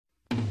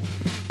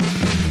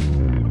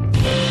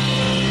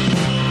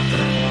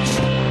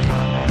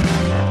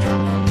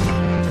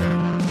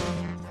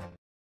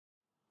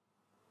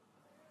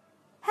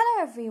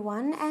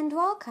everyone and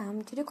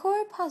welcome to the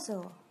Core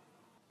Puzzle.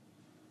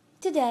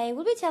 Today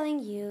we'll be telling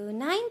you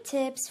 9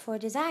 tips for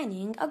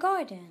designing a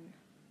garden.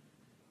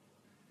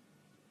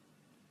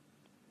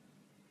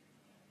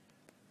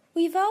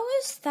 We've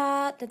always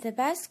thought that the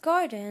best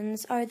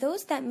gardens are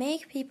those that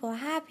make people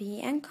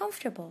happy and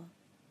comfortable.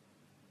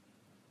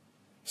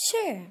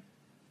 Sure,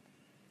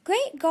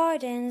 great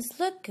gardens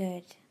look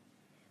good,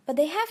 but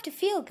they have to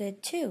feel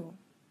good too.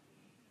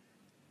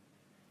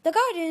 The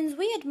gardens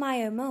we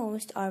admire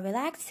most are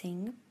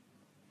relaxing,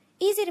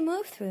 easy to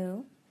move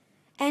through,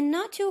 and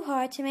not too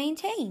hard to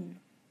maintain.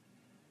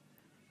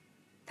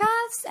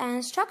 Paths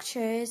and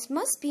structures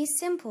must be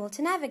simple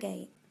to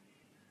navigate,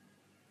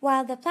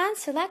 while the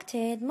plants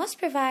selected must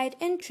provide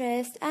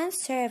interest and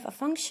serve a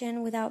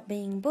function without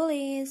being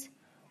bullies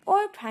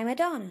or prima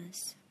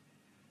donnas.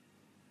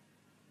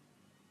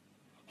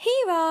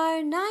 Here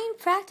are 9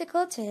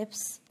 practical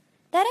tips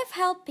that have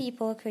helped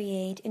people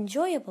create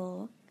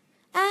enjoyable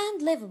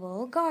and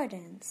livable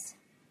gardens.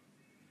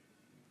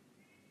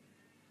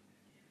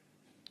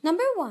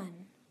 Number 1.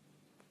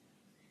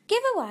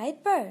 Give a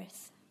wide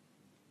berth.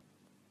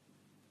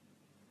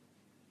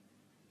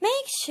 Make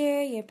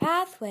sure your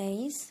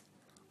pathways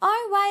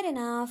are wide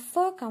enough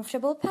for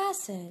comfortable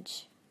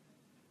passage.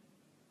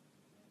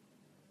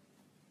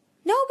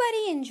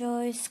 Nobody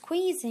enjoys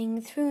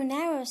squeezing through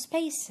narrow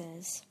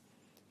spaces,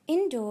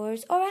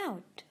 indoors or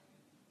out.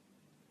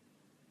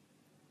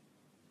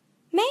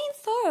 Main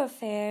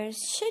thoroughfares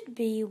should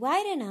be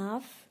wide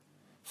enough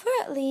for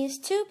at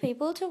least 2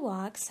 people to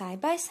walk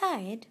side by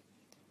side,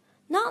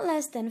 not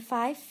less than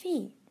 5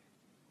 feet.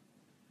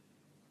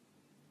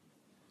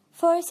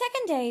 For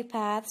secondary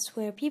paths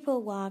where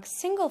people walk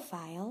single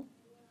file,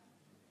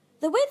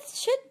 the width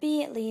should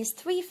be at least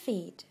 3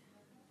 feet.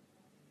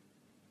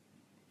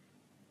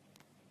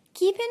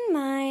 Keep in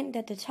mind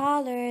that the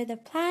taller the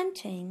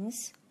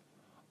plantings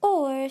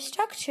or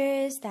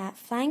structures that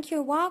flank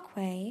your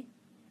walkway,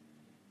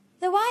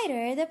 the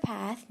wider the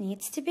path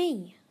needs to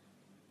be.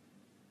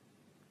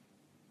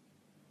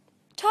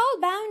 Tall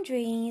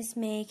boundaries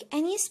make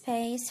any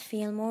space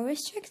feel more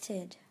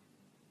restricted.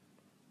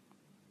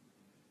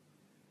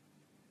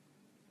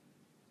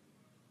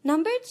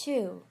 Number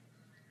 2.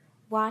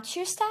 Watch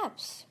your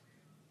steps.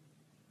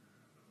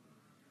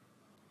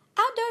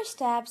 Outdoor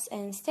steps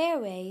and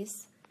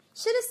stairways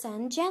should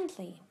ascend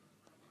gently.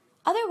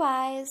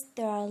 Otherwise,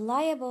 they are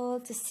liable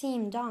to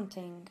seem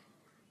daunting.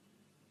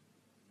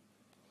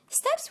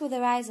 Steps with a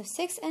rise of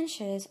 6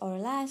 inches or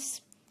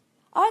less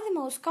are the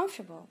most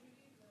comfortable.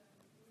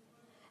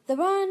 The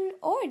run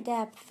or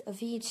depth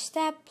of each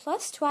step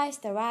plus twice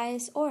the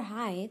rise or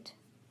height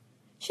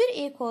should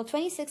equal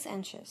 26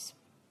 inches.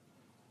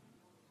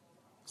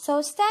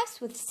 So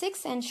steps with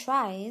 6-inch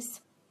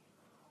rise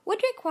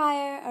would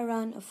require a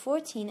run of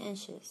 14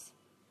 inches.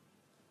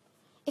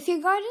 If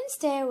your garden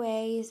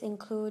stairways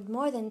include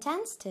more than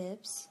 10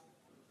 steps,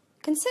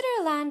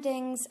 consider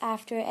landings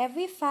after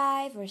every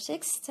 5 or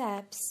 6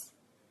 steps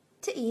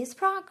to ease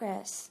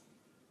progress.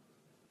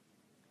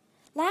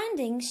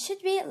 Landings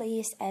should be at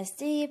least as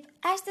deep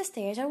as the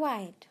stairs are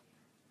wide.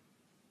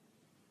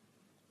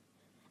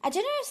 A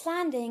generous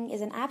landing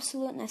is an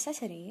absolute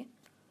necessity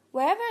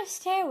wherever a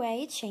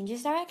stairway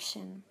changes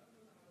direction.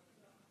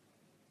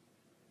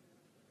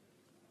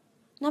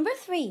 Number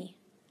 3.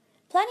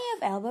 Plenty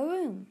of elbow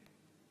room.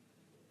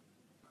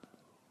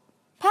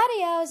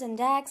 Patios and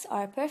decks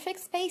are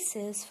perfect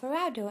spaces for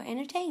outdoor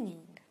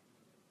entertaining.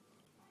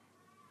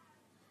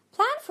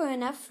 Plan for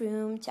enough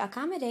room to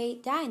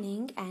accommodate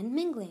dining and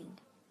mingling.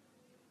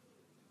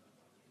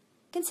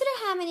 Consider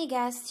how many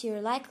guests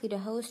you're likely to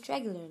host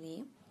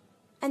regularly,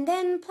 and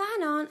then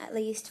plan on at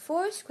least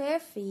 4 square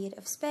feet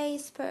of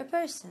space per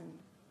person.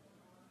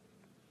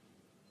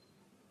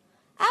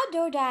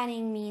 Outdoor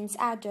dining means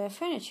outdoor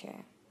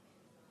furniture,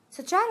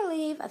 so try to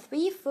leave a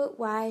 3-foot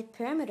wide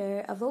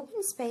perimeter of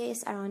open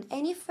space around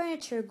any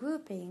furniture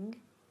grouping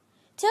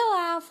to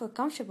allow for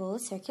comfortable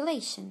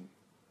circulation.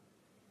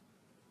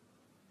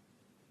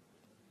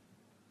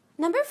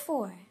 Number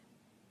 4.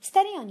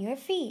 Steady on your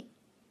feet.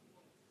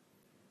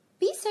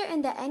 Be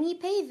certain that any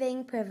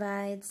paving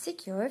provides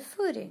secure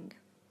footing.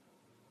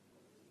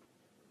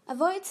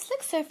 Avoid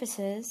slick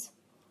surfaces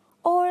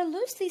or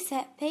loosely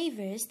set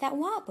pavers that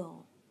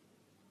wobble.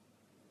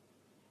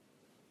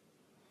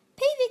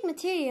 Paving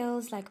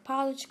materials like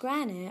polished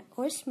granite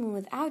or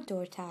smooth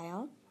outdoor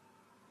tile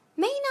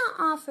may not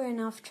offer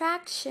enough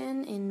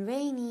traction in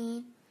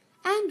rainy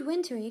and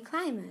wintry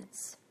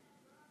climates.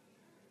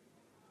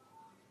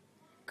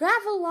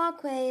 Gravel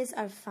walkways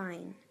are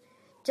fine.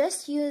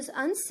 Just use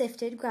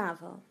unsifted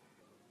gravel.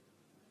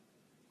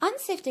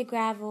 Unsifted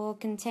gravel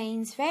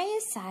contains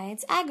various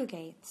size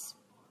aggregates,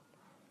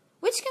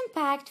 which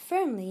compact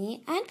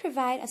firmly and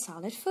provide a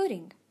solid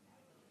footing.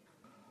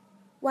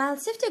 While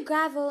sifted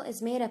gravel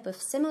is made up of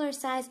similar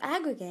size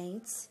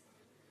aggregates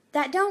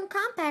that don't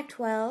compact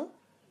well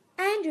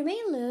and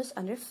remain loose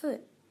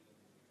underfoot.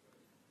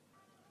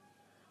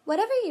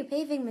 Whatever your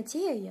paving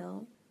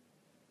material,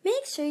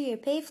 make sure your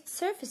paved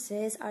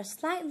surfaces are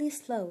slightly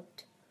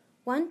sloped,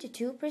 1 to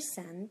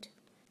 2%,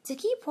 to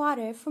keep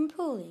water from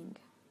pooling.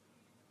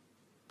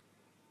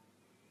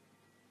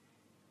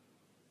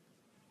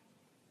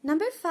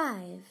 Number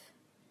 5.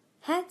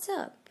 Heads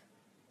up.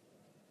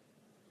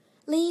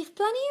 Leave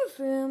plenty of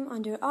room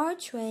under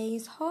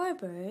archways,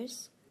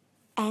 harbors,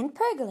 and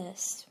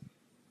pergolas.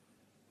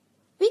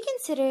 We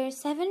consider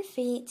 7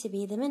 feet to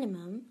be the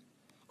minimum,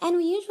 and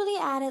we usually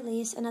add at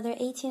least another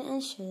 18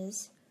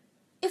 inches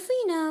if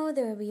we know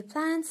there will be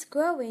plants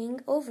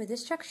growing over the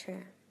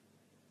structure.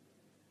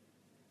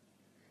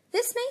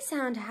 This may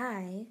sound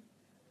high,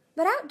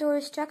 but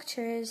outdoor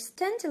structures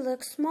tend to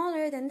look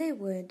smaller than they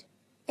would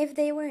if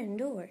they were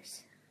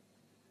indoors.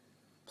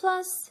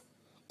 Plus,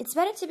 it's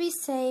better to be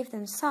safe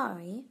than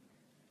sorry,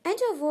 and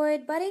to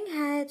avoid butting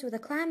heads with a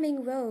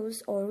climbing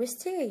rose or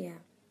wisteria.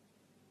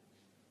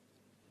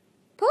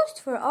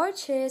 Posts for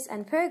arches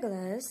and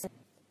pergolas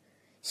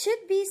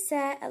should be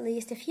set at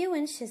least a few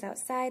inches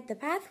outside the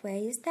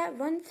pathways that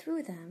run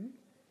through them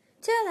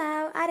to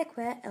allow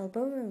adequate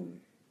elbow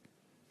room.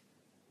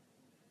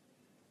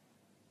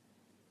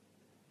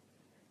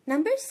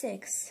 Number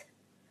 6.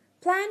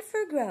 Plan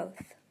for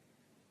growth.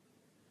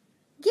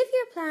 Give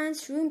your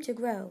plants room to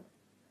grow.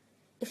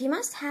 If you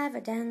must have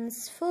a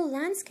dense, full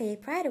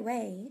landscape right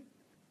away,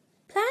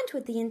 plant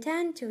with the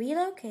intent to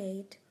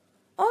relocate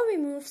or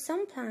remove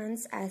some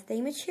plants as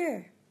they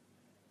mature.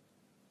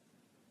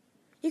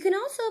 You can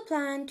also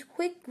plant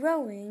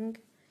quick-growing,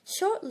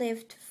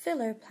 short-lived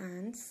filler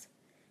plants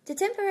to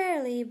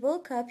temporarily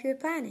bulk up your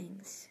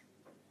plantings.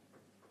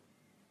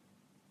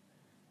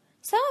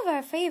 Some of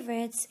our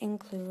favorites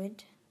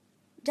include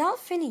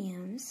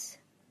delphiniums,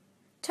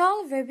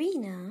 tall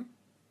verbena,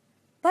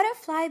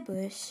 butterfly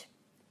bush,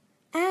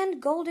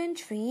 and golden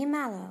tree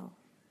mallow.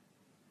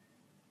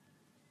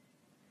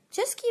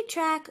 Just keep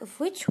track of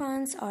which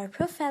ones are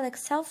prophylactic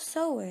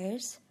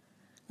self-sowers,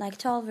 like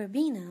tall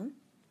verbena,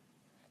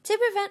 to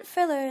prevent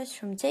fillers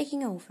from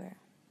taking over.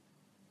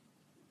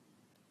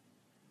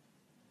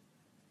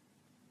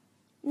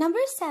 Number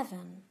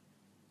 7.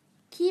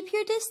 Keep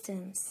your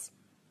distance.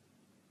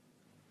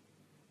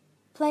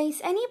 Place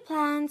any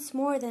plants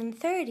more than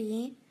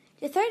 30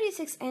 to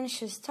 36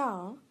 inches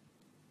tall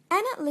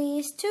and at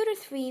least 2 to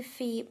 3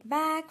 feet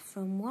back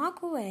from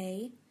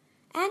walkway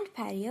and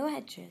patio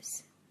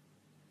edges.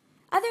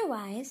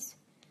 Otherwise,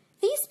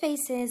 these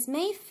spaces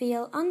may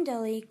feel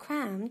unduly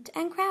cramped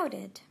and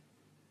crowded.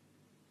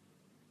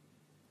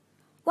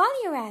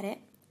 While you're at it,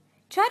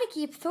 try to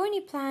keep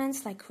thorny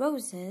plants like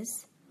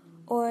roses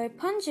or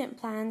pungent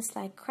plants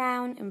like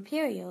crown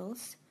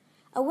imperials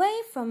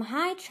away from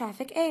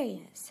high-traffic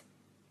areas.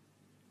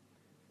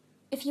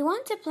 If you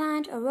want to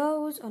plant a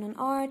rose on an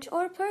arch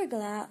or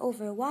pergola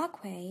over a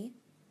walkway,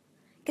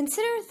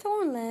 consider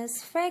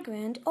thornless,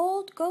 fragrant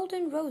old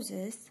golden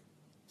roses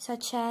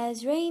such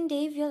as rain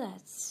day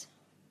violets.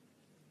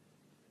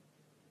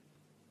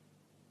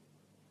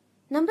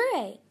 Number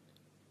 8.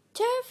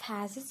 Turf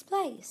has its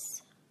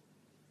place.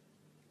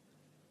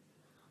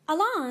 A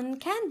lawn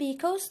can be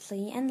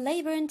costly and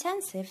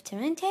labor-intensive to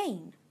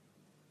maintain,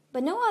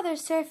 but no other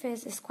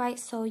surface is quite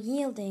so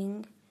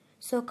yielding,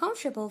 so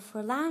comfortable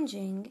for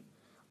lounging,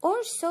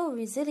 or so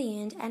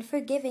resilient and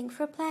forgiving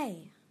for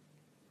play.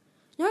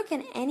 Nor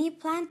can any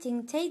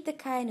planting take the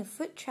kind of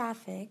foot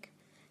traffic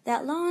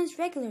that lawns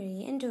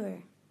regularly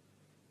endure.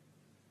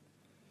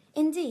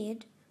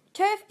 Indeed,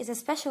 turf is a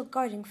special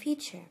garden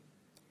feature,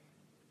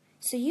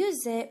 so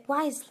use it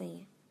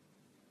wisely.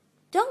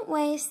 Don't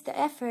waste the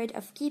effort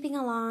of keeping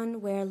a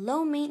lawn where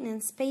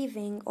low-maintenance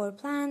paving or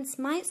plants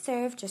might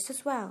serve just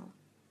as well.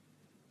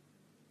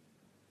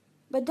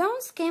 But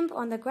don't skimp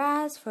on the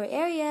grass for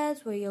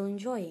areas where you'll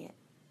enjoy it.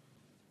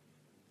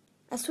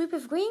 A sweep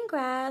of green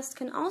grass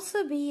can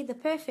also be the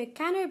perfect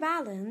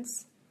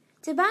counterbalance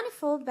to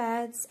manifold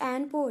beds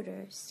and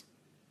borders.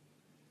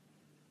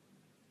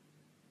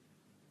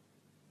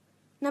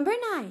 Number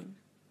 9.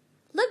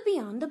 Look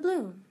beyond the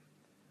bloom.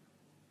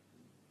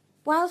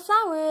 While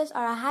flowers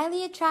are a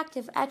highly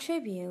attractive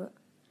attribute,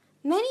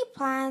 many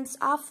plants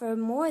offer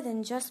more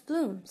than just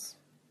blooms.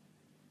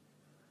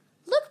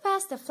 Look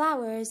past the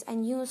flowers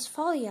and use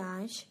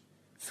foliage,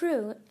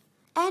 fruit,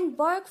 and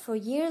bark for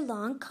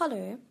year-long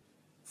color,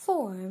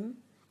 form,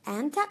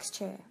 and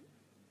texture.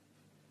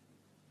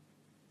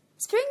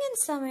 Spring and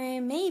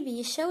summer may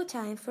be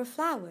showtime for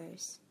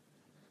flowers,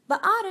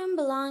 but autumn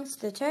belongs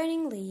to the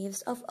turning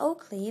leaves of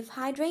oak leaf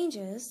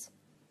hydrangeas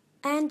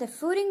and the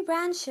fruiting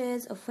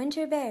branches of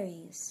winter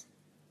berries.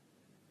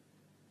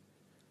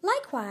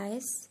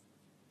 Likewise,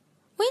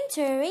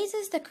 winter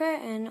raises the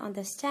curtain on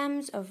the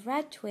stems of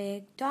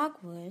red-twig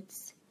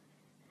dogwoods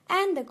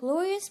and the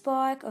glorious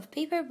bark of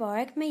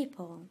paperbark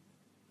maple.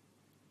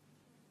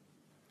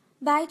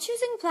 By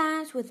choosing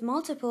plants with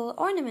multiple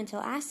ornamental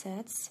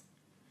assets,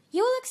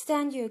 you will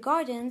extend your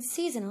garden's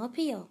seasonal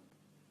appeal.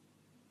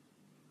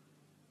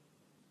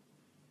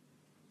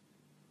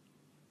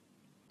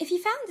 If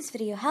you found this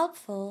video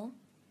helpful,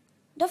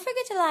 don't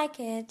forget to like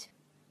it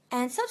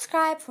and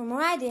subscribe for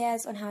more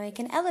ideas on how you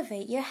can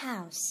elevate your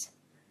house.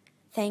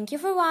 Thank you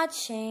for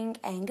watching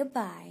and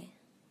goodbye.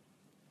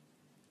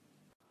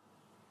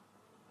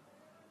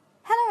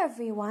 Hello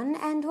everyone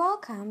and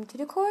welcome to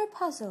the Core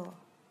Puzzle.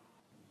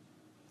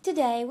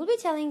 Today we'll be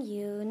telling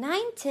you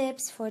 9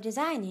 tips for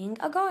designing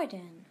a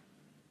garden.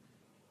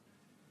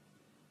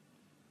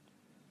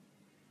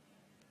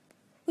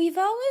 We've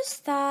always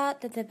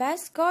thought that the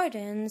best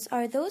gardens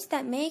are those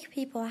that make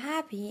people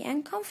happy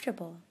and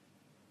comfortable.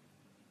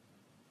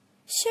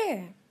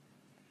 Sure,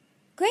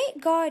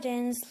 great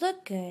gardens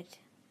look good,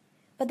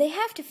 but they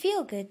have to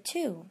feel good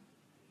too.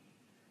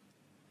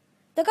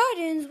 The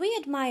gardens we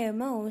admire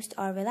most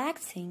are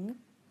relaxing,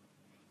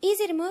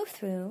 easy to move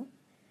through,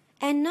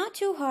 and not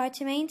too hard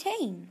to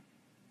maintain.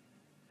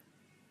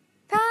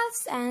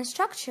 Paths and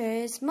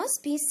structures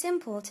must be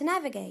simple to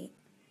navigate,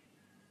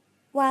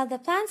 while the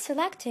plants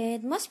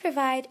selected must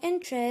provide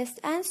interest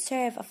and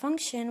serve a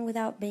function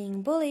without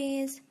being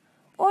bullies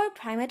or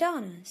prima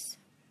donnas.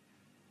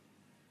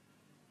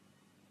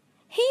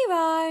 Here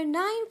are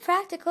 9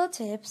 practical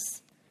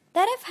tips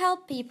that have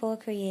helped people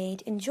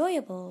create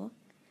enjoyable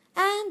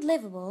and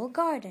livable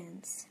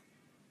gardens.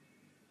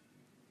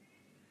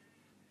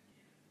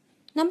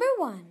 Number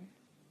 1.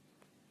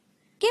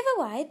 Give a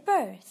wide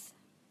berth.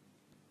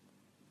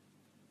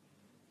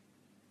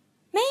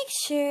 Make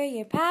sure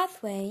your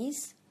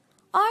pathways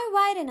are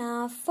wide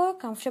enough for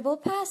comfortable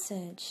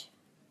passage.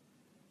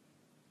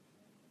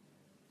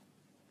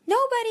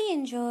 Nobody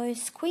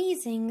enjoys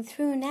squeezing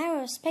through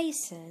narrow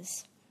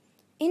spaces,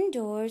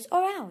 indoors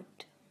or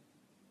out.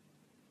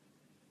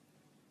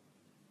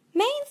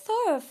 Main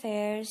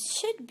thoroughfares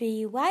should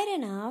be wide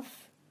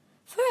enough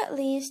for at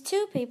least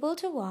 2 people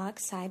to walk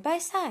side by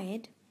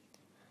side,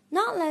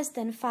 not less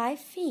than 5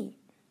 feet.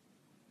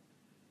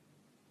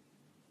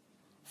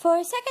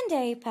 For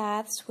secondary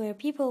paths where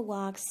people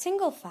walk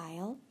single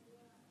file,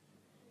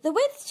 the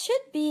width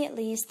should be at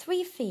least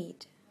 3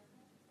 feet.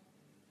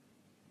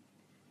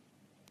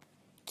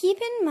 Keep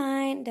in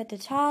mind that the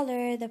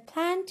taller the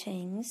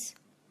plantings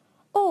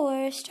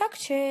or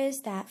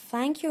structures that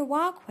flank your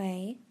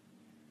walkway,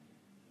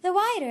 the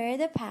wider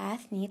the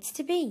path needs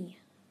to be.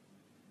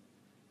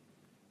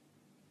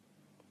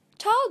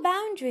 Tall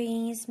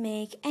boundaries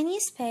make any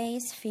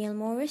space feel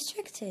more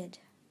restricted.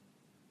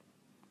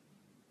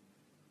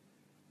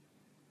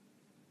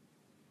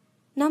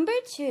 Number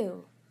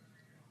 2.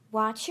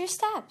 Watch your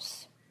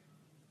steps.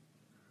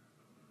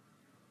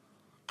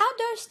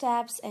 Outdoor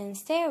steps and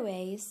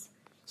stairways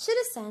should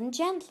ascend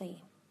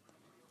gently.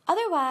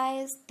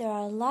 Otherwise, they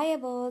are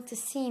liable to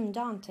seem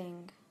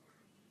daunting.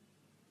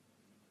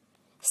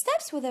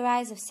 Steps with a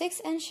rise of 6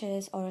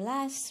 inches or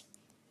less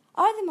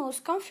are the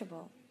most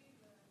comfortable.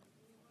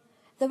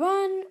 The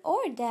run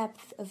or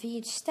depth of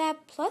each step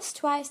plus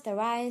twice the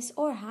rise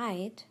or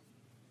height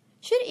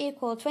should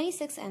equal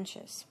 26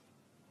 inches.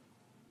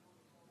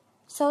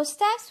 So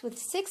steps with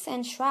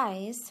 6-inch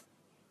rise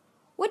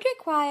would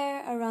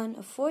require a run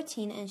of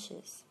 14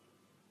 inches.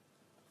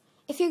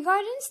 If your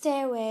garden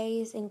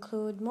stairways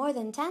include more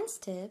than 10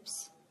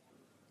 steps,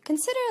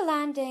 consider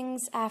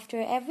landings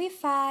after every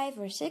 5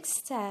 or 6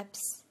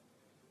 steps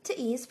to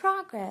ease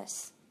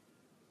progress.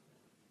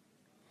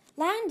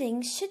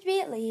 Landings should be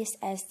at least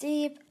as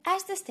deep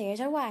as the stairs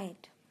are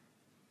wide.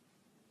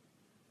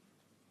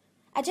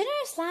 A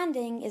generous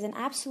landing is an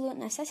absolute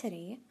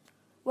necessity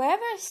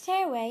wherever a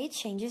stairway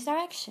changes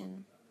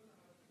direction.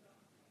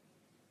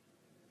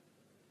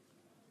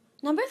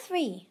 Number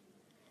 3.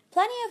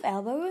 Plenty of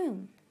elbow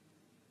room.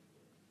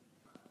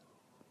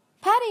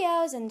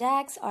 Patios and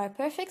decks are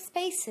perfect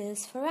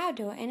spaces for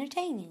outdoor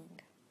entertaining.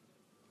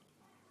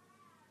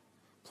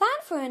 Plan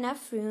for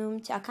enough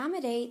room to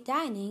accommodate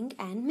dining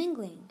and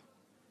mingling.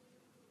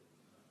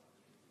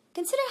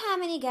 Consider how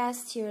many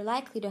guests you're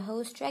likely to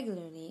host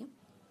regularly,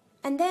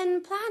 and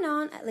then plan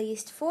on at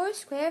least 4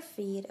 square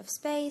feet of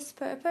space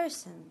per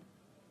person.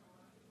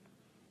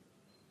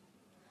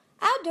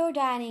 Outdoor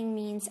dining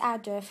means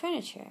outdoor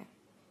furniture,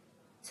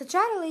 so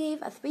try to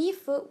leave a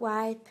 3-foot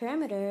wide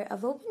perimeter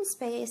of open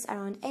space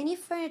around any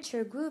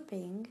furniture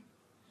grouping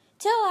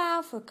to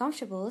allow for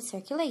comfortable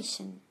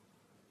circulation.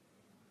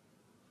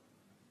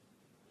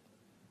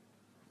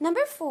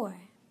 Number 4.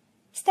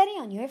 Steady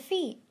on your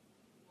feet.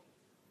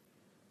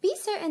 Be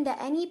certain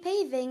that any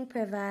paving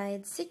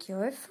provides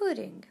secure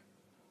footing.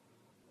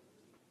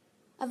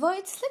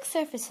 Avoid slick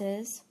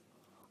surfaces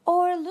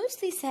or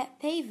loosely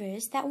set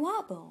pavers that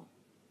wobble.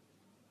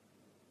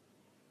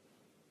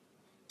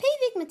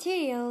 Paving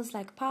materials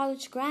like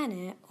polished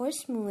granite or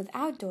smooth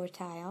outdoor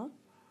tile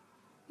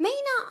may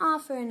not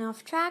offer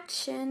enough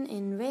traction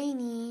in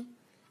rainy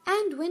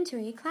and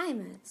wintry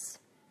climates.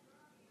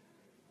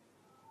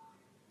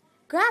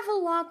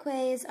 Gravel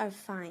walkways are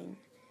fine.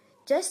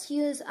 Just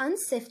use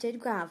unsifted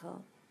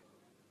gravel.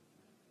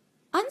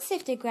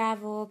 Unsifted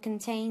gravel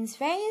contains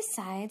various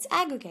size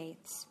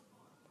aggregates,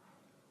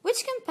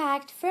 which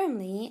compact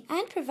firmly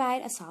and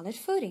provide a solid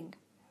footing.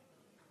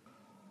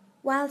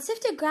 While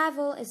sifted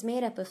gravel is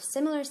made up of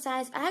similar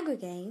size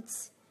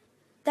aggregates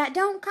that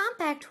don't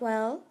compact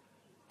well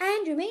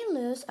and remain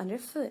loose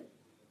underfoot.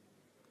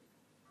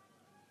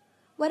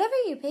 Whatever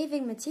your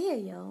paving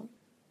material,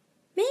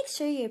 make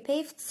sure your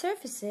paved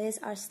surfaces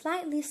are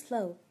slightly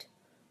sloped,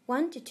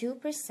 1 to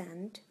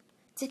 2%,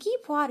 to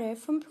keep water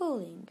from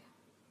pooling.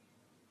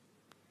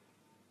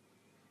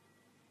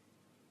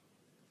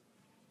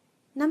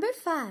 Number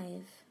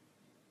 5.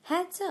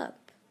 Heads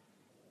up.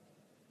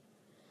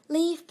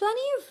 Leave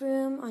plenty of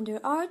room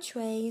under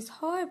archways,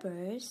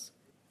 harbors,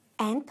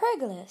 and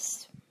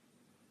pergolas.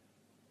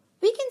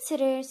 We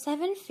consider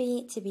 7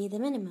 feet to be the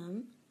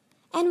minimum,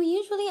 and we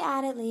usually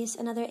add at least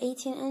another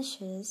 18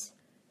 inches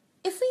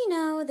if we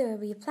know there will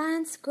be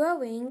plants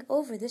growing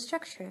over the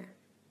structure.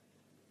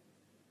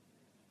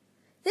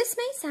 This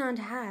may sound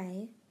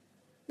high,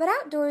 but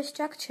outdoor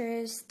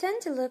structures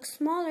tend to look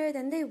smaller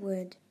than they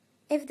would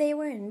if they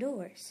were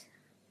indoors.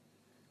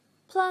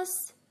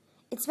 Plus,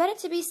 it's better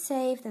to be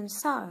safe than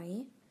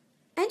sorry,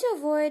 and to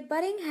avoid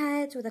butting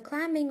heads with a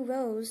climbing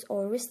rose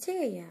or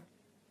wisteria.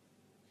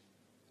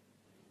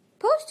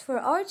 Posts for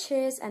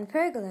arches and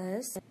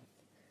pergolas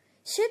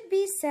should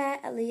be set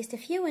at least a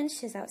few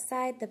inches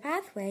outside the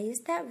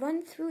pathways that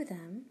run through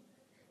them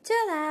to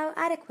allow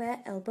adequate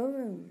elbow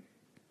room.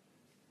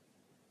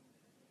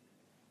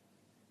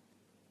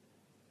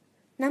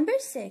 Number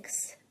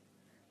 6.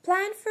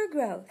 Plan for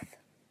growth.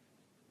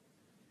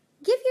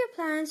 Give your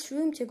plants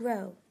room to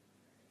grow.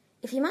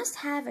 If you must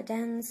have a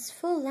dense,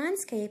 full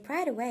landscape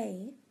right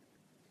away,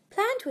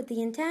 plant with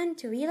the intent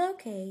to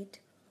relocate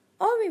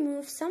or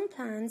remove some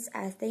plants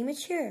as they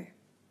mature.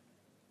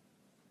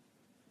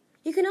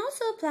 You can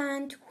also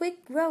plant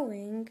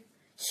quick-growing,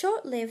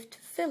 short-lived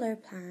filler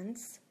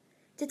plants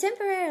to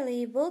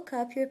temporarily bulk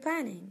up your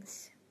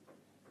plantings.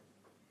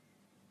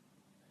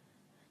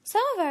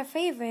 Some of our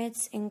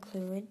favorites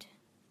include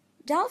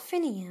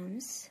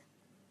delphiniums,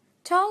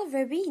 tall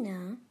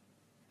verbena,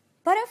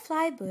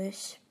 butterfly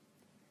bush,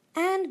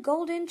 and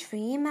golden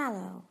tree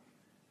mallow.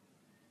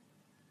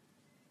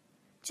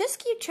 Just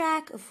keep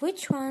track of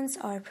which ones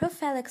are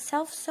prophylactic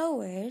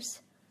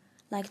self-sowers,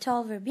 like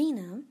tall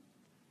verbena,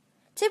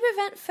 to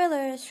prevent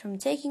fillers from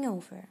taking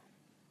over.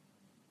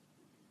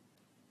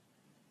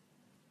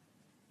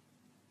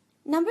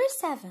 Number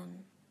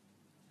 7.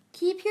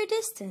 Keep your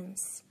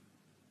distance.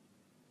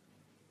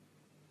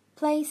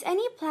 Place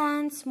any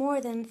plants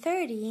more than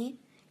 30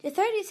 to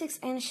 36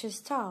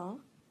 inches tall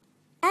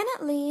and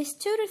at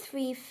least 2 to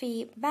 3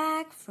 feet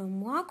back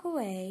from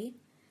walkway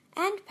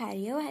and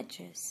patio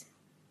edges.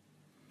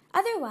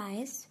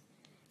 Otherwise,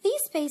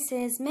 these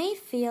spaces may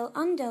feel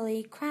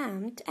unduly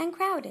cramped and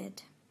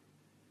crowded.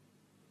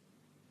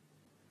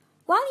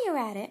 While you're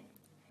at it,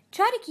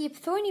 try to keep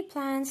thorny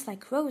plants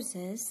like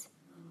roses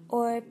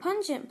or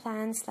pungent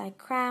plants like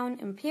crown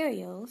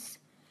imperials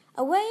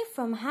away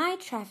from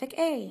high-traffic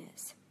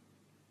areas.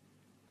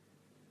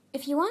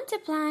 If you want to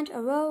plant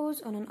a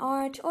rose on an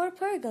arch or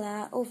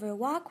pergola over a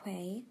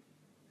walkway,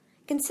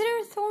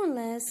 consider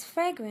thornless,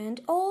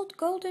 fragrant old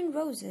golden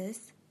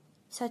roses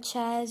such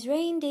as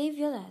rain day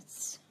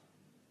violets.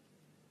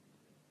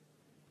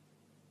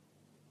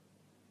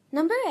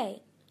 Number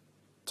 8.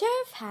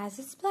 Turf has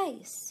its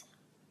place.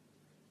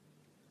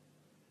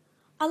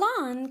 A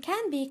lawn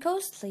can be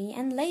costly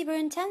and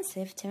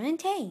labor-intensive to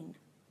maintain,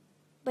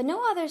 but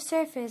no other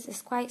surface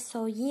is quite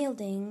so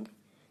yielding,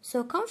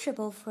 so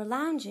comfortable for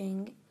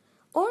lounging,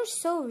 or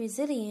so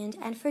resilient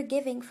and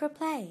forgiving for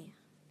play.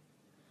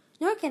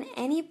 Nor can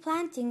any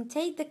planting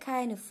take the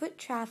kind of foot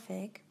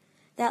traffic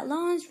that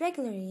lawns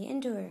regularly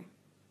endure.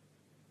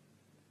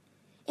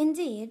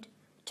 Indeed,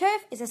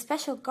 turf is a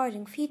special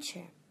garden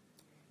feature,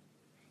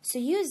 so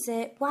use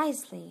it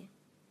wisely.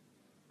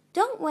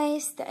 Don't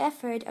waste the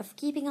effort of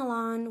keeping a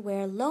lawn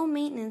where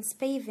low-maintenance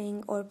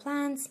paving or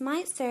plants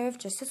might serve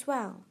just as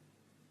well.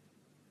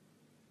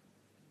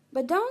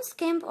 But don't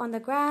skimp on the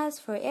grass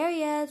for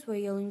areas where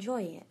you'll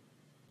enjoy it.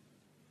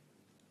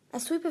 A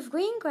sweep of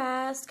green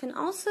grass can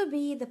also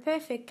be the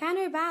perfect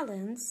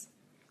counterbalance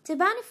to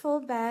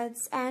manifold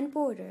beds and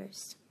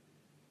borders.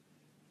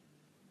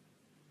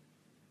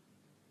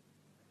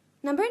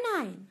 Number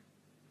 9.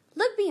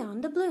 Look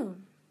beyond the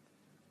bloom.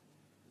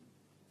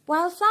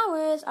 While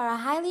flowers are a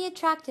highly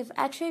attractive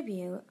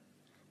attribute,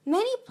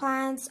 many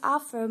plants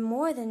offer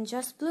more than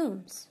just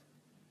blooms.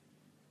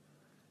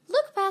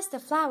 Look past the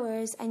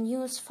flowers and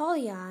use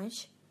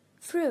foliage,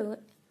 fruit,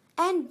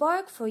 and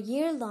bark for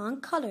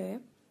year-long color,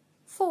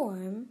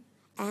 form,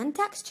 and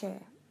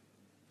texture.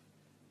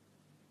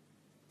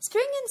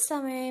 Spring and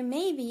summer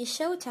may be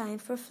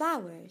showtime for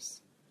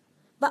flowers,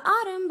 but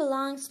autumn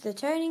belongs to the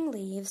turning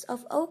leaves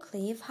of oak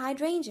leaf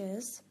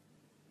hydrangeas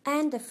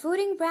and the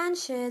fruiting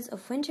branches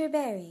of winter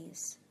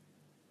berries.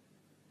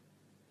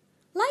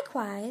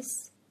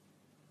 Likewise,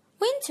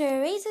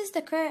 winter raises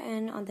the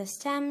curtain on the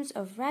stems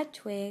of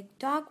red-twig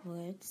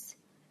dogwoods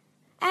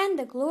and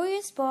the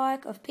glorious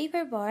bark of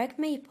paperbark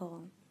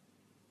maple.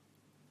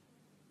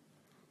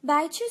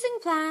 By choosing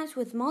plants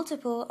with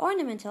multiple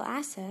ornamental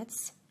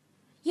assets,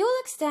 you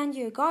will extend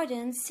your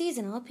garden's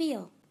seasonal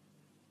appeal.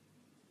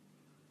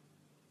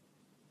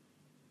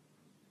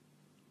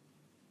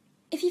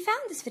 If you found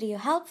this video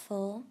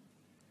helpful,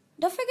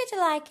 don't forget to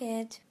like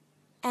it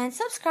and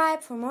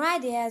subscribe for more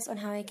ideas on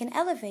how you can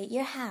elevate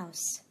your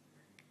house.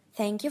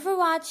 Thank you for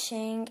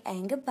watching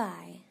and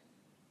goodbye.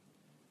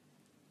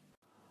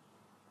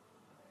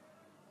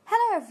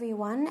 Hello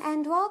everyone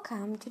and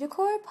welcome to the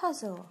Core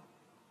Puzzle.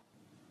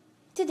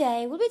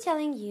 Today we'll be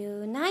telling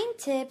you 9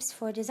 tips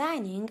for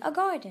designing a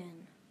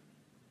garden.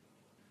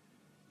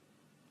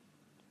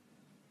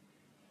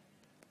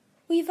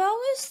 We've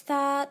always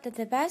thought that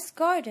the best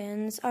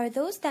gardens are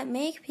those that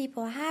make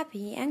people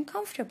happy and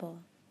comfortable.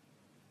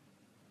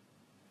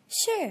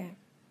 Sure,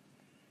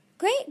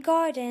 great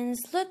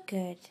gardens look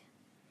good,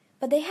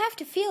 but they have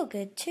to feel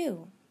good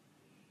too.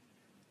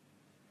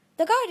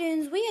 The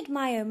gardens we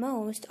admire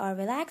most are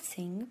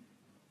relaxing,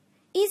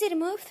 easy to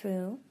move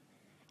through,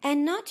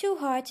 and not too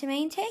hard to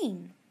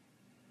maintain.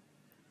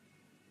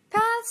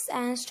 Paths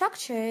and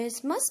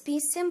structures must be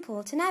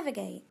simple to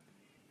navigate,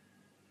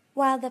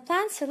 while the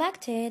plants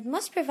selected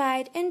must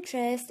provide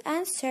interest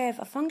and serve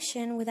a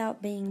function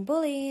without being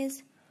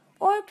bullies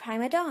or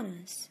prima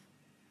donnas.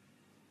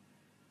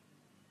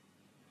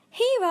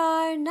 Here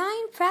are 9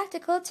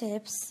 practical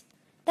tips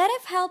that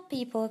have helped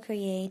people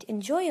create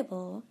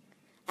enjoyable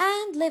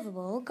and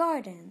livable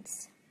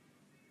gardens.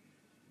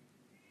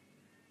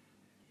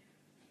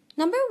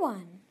 Number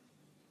 1.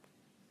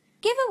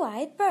 Give a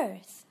wide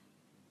berth.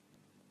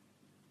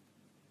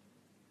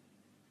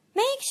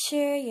 Make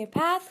sure your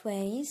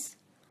pathways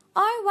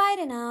are wide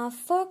enough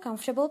for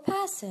comfortable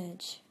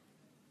passage.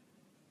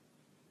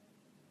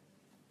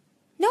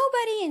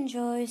 Nobody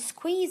enjoys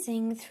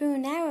squeezing through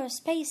narrow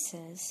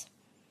spaces,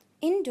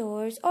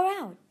 indoors or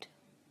out.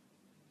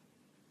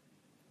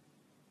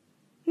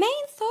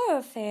 Main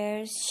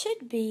thoroughfares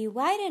should be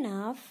wide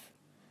enough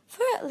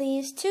for at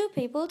least 2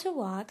 people to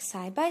walk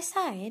side by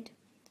side,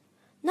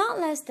 not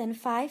less than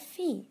 5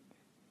 feet.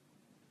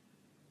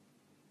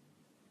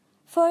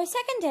 For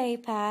secondary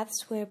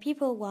paths where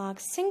people walk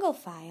single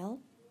file,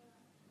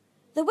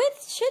 the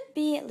width should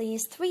be at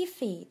least 3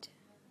 feet.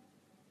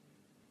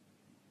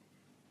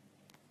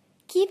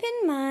 Keep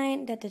in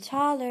mind that the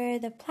taller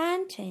the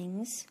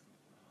plantings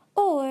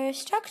or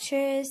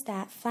structures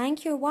that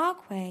flank your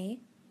walkway,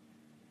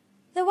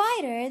 the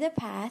wider the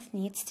path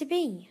needs to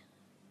be.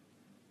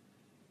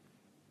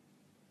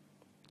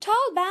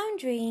 Tall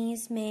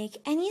boundaries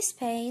make any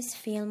space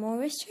feel more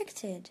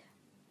restricted.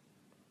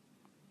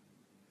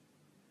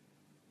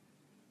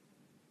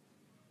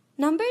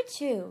 Number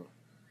 2.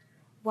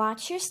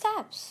 Watch your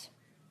steps.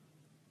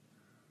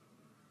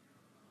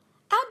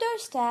 Outdoor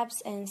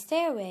steps and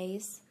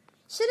stairways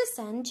should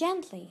ascend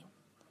gently.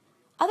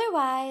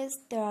 Otherwise,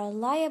 they are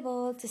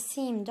liable to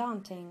seem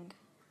daunting.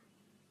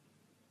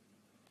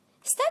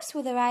 Steps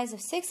with a rise of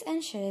 6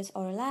 inches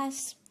or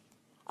less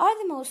are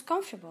the most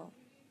comfortable.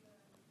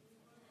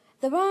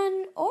 The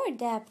run or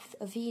depth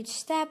of each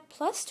step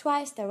plus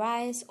twice the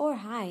rise or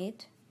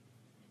height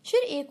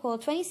should equal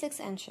 26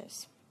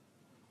 inches.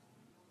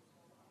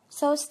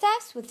 So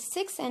steps with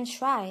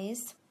 6-inch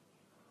rise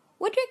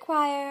would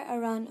require a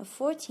run of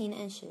 14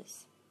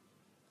 inches.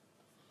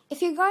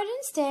 If your garden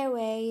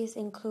stairways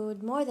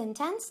include more than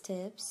 10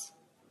 steps,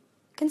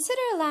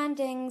 consider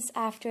landings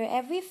after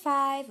every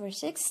 5 or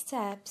 6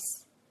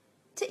 steps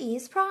to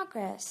ease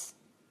progress.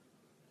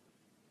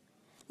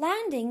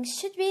 Landings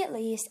should be at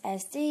least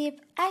as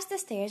deep as the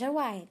stairs are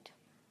wide.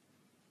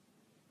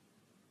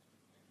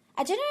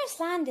 A generous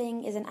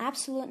landing is an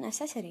absolute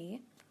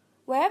necessity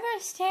wherever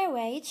a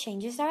stairway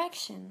changes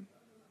direction.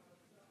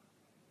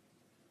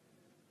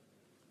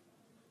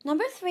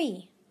 Number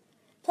 3.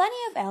 Plenty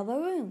of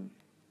elbow room.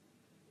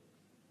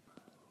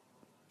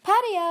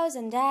 Patios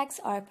and decks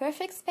are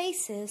perfect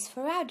spaces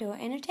for outdoor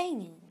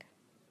entertaining.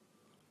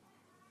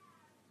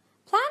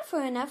 Plan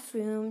for enough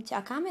room to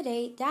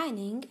accommodate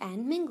dining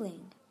and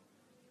mingling.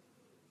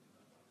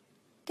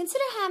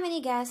 Consider how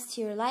many guests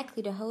you're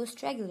likely to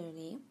host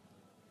regularly,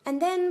 and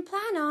then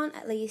plan on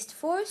at least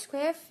 4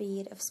 square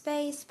feet of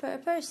space per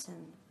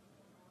person.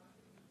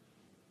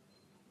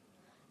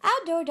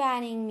 Outdoor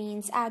dining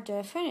means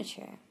outdoor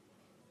furniture,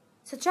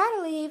 so try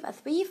to leave a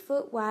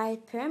 3-foot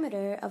wide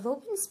perimeter of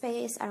open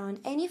space around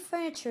any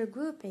furniture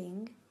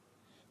grouping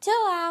to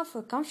allow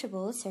for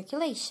comfortable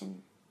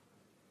circulation.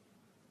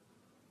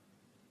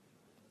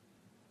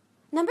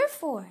 Number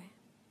 4.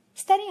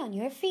 Steady on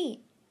your feet.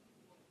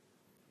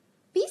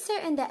 Be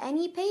certain that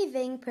any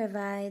paving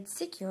provides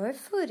secure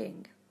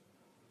footing.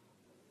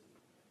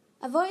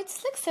 Avoid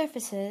slick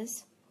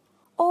surfaces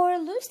or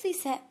loosely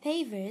set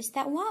pavers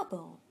that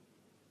wobble.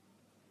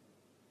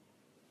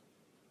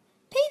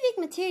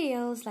 Paving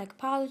materials like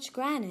polished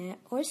granite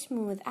or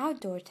smooth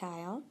outdoor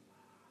tile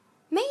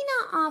may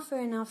not offer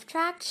enough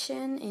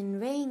traction in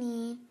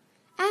rainy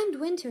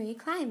and wintry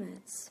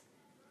climates.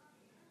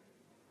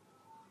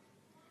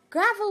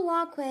 Gravel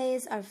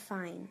walkways are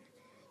fine.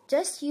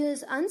 Just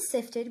use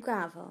unsifted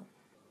gravel.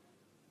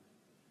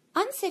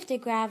 Unsifted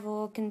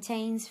gravel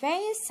contains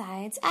various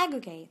size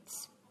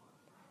aggregates,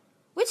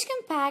 which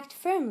compact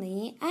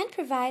firmly and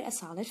provide a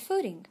solid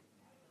footing.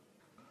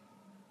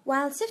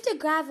 While sifted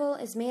gravel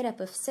is made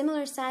up of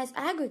similar size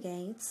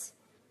aggregates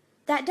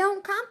that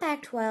don't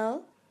compact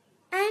well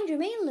and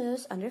remain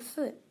loose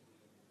underfoot.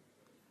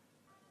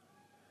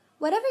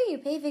 Whatever your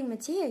paving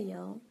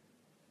material,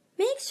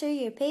 make sure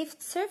your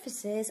paved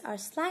surfaces are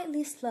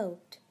slightly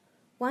sloped,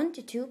 1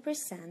 to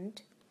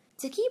 2%,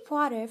 to keep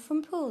water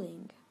from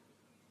pooling.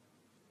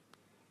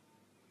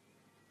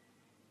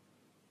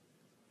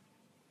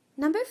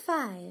 Number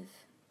 5.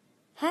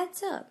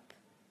 Heads up.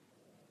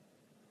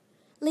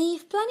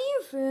 Leave plenty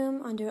of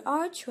room under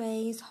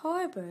archways,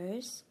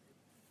 harbors,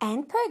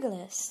 and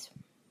pergolas.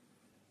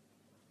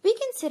 We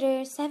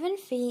consider 7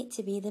 feet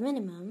to be the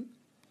minimum,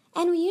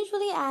 and we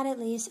usually add at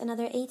least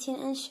another 18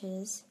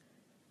 inches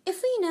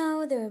if we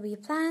know there will be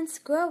plants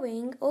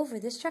growing over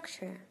the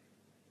structure.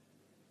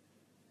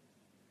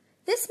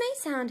 This may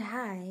sound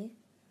high,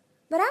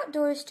 but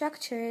outdoor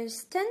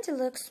structures tend to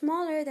look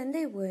smaller than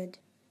they would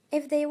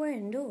if they were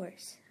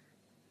indoors.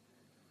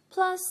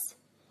 Plus,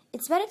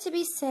 it's better to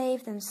be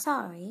safe than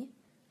sorry,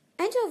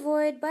 and to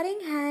avoid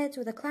butting heads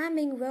with a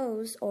climbing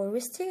rose or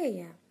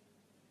wisteria.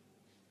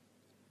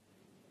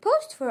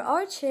 Posts for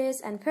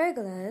arches and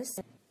pergolas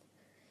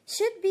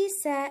should be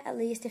set at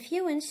least a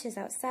few inches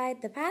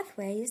outside the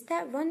pathways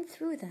that run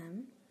through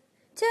them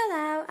to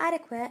allow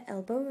adequate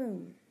elbow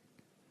room.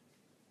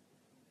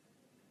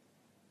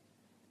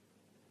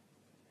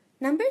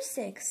 Number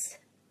 6.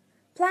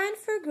 Plan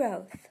for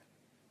growth.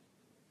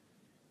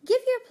 Give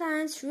your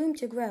plants room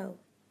to grow.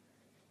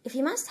 If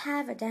you must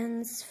have a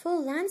dense,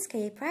 full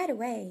landscape right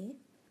away,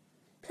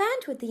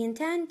 plant with the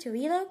intent to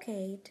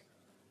relocate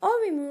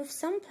or remove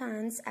some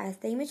plants as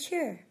they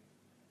mature.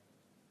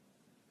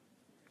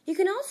 You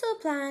can also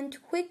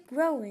plant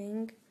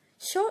quick-growing,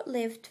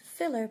 short-lived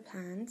filler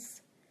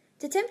plants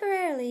to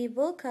temporarily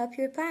bulk up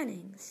your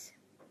plantings.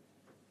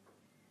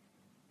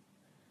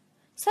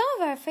 Some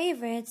of our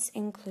favorites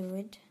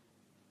include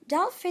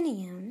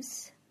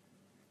delphiniums,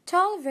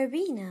 tall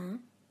verbena,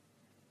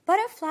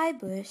 butterfly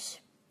bush,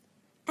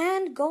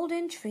 and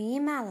golden tree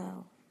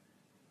mallow.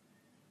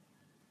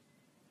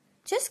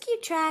 Just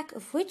keep track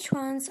of which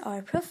ones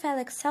are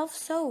prophylactic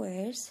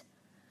self-sowers,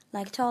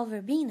 like tall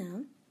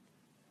verbena,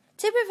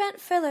 to prevent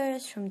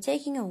fillers from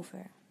taking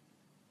over.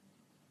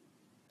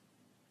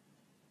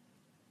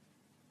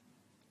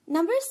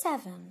 Number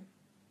 7.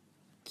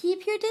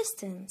 Keep your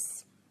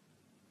distance.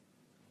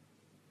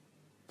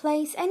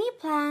 Place any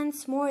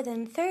plants more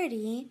than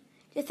 30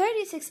 to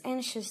 36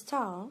 inches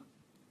tall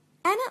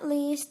and at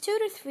least 2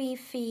 to 3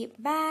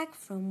 feet back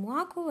from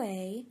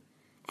walkway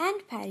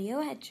and patio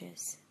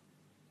edges.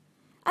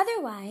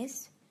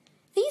 Otherwise,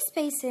 these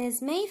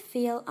spaces may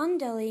feel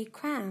unduly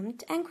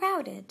cramped and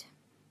crowded.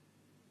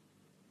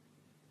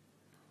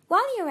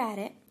 While you're at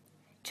it,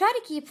 try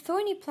to keep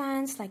thorny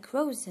plants like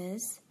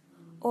roses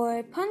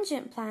or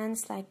pungent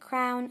plants like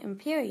crown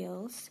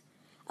imperials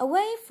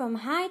away from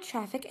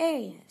high-traffic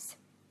areas.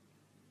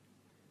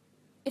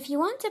 If you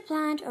want to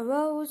plant a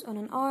rose on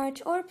an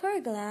arch or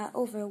pergola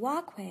over a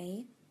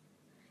walkway,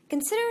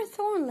 consider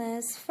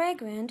thornless,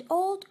 fragrant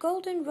old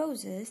golden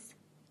roses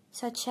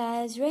such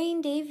as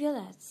rain day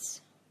violets.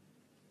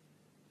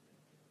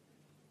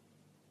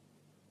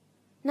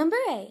 Number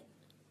 8.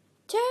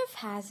 Turf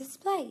has its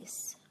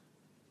place.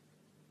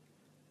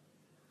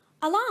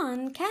 A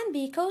lawn can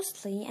be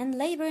costly and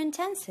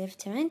labor-intensive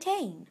to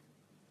maintain,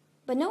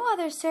 but no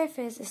other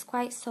surface is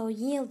quite so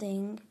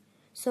yielding,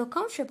 so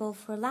comfortable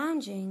for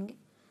lounging,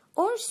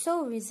 or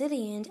so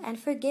resilient and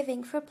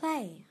forgiving for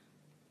play.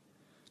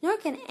 Nor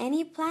can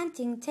any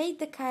planting take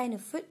the kind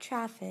of foot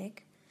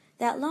traffic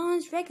that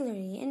lawns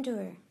regularly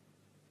endure.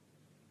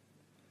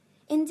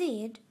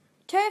 Indeed,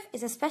 turf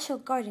is a special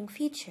garden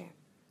feature,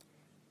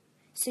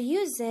 so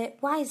use it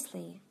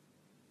wisely.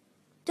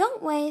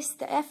 Don't waste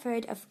the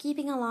effort of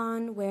keeping a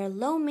lawn where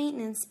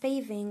low-maintenance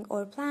paving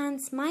or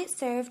plants might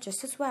serve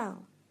just as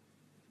well.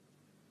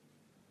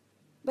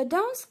 But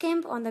don't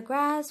skimp on the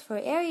grass for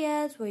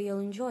areas where you'll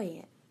enjoy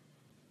it.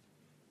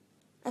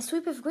 A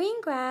sweep of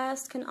green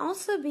grass can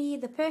also be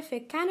the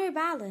perfect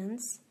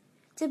counterbalance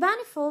to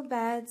manifold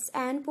beds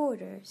and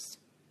borders.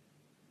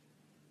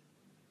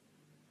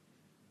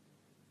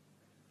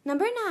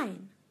 Number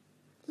 9.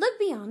 Look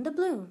beyond the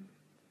bloom.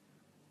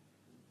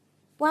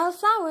 While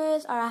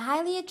flowers are a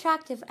highly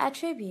attractive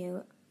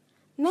attribute,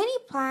 many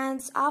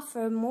plants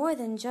offer more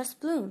than just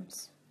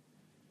blooms.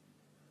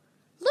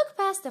 Look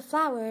past the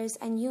flowers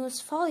and use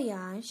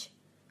foliage,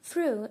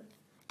 fruit,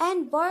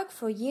 and bark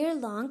for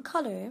year-long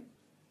color,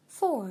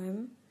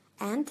 form,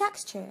 and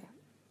texture.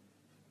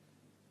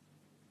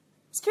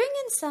 Spring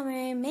and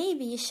summer may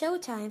be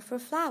showtime for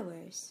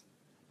flowers,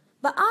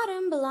 but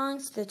autumn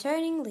belongs to the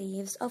turning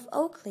leaves of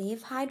oak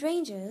leaf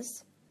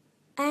hydrangeas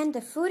and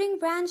the fruiting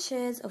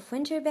branches of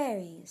winter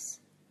berries.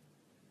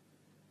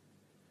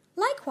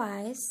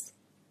 Likewise,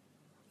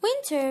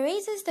 winter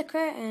raises the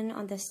curtain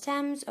on the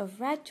stems of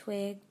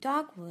red-twig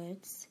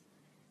dogwoods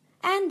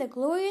and the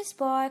glorious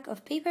bark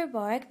of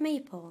paperbark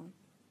maple.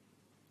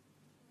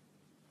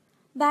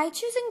 By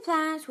choosing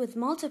plants with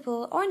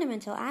multiple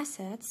ornamental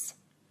assets,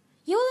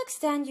 you will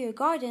extend your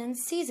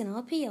garden's seasonal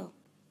appeal.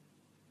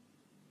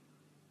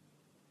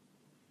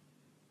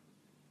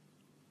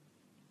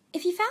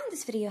 If you found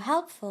this video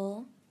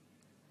helpful,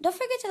 don't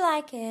forget to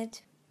like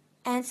it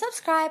and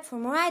subscribe for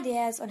more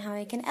ideas on how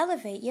you can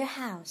elevate your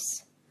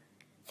house.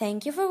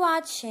 Thank you for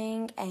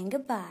watching and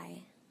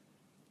goodbye.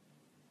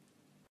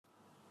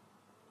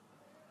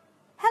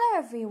 Hello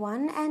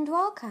everyone and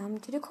welcome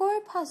to the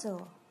Core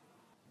Puzzle.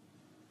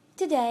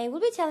 Today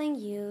we'll be telling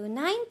you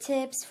 9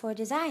 tips for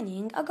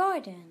designing a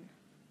garden.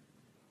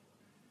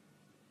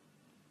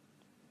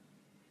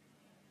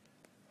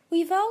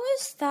 We've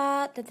always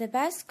thought that the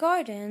best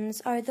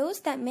gardens are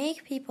those that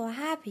make people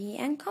happy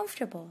and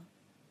comfortable.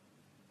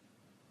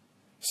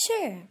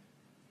 Sure,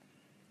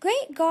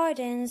 great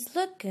gardens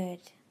look good,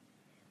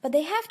 but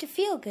they have to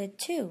feel good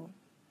too.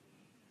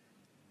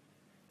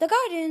 The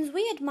gardens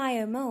we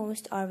admire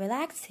most are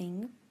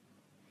relaxing,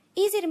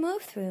 easy to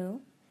move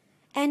through,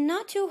 and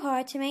not too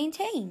hard to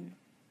maintain.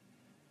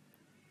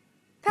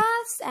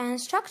 Paths and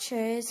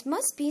structures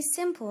must be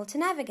simple to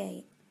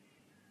navigate,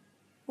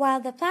 while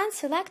the plants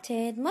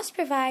selected must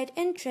provide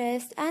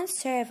interest and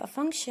serve a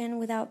function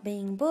without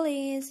being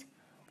bullies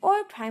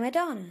or prima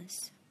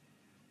donnas.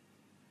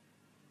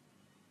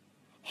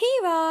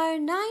 Here are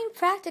 9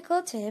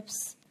 practical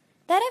tips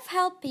that have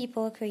helped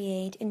people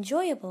create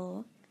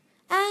enjoyable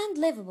and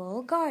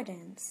livable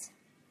gardens.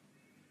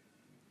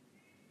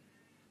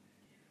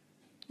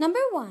 Number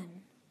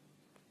 1.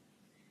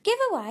 Give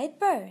a wide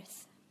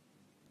berth.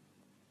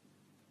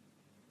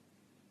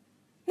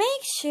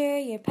 Make sure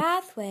your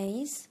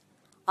pathways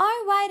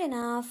are wide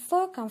enough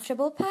for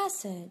comfortable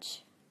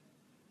passage.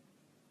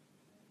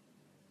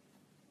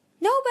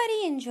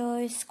 Nobody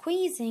enjoys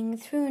squeezing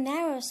through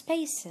narrow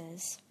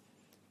spaces,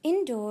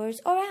 indoors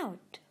or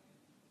out.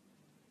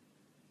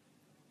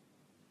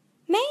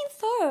 Main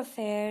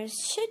thoroughfares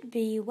should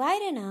be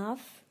wide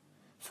enough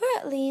for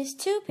at least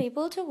 2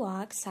 people to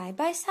walk side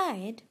by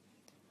side,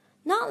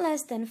 not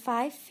less than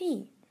 5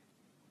 feet.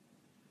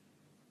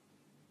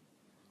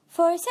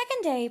 For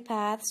secondary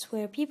paths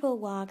where people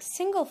walk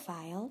single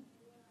file,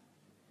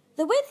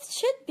 the width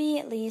should be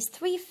at least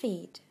 3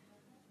 feet.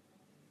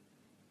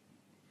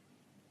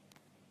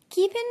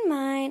 Keep in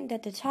mind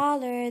that the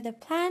taller the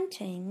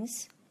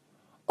plantings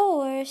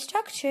or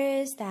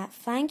structures that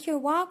flank your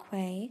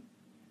walkway,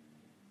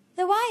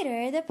 the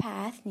wider the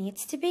path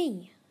needs to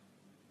be.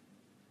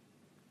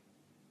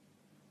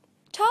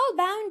 Tall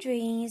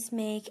boundaries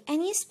make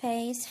any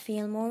space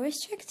feel more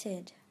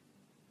restricted.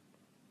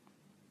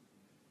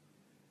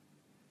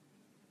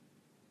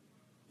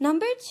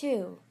 Number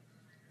 2.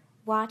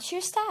 Watch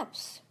your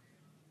steps.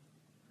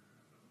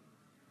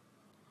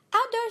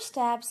 Outdoor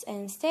steps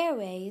and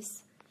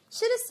stairways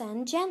should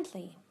ascend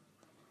gently.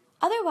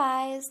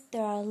 Otherwise, they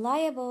are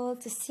liable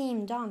to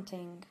seem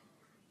daunting.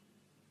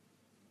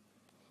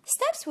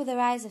 Steps with a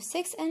rise of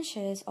 6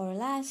 inches or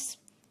less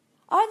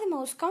are the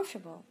most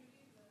comfortable.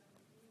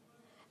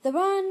 The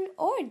run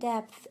or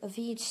depth of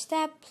each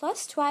step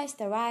plus twice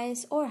the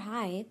rise or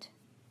height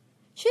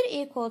should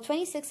equal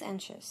 26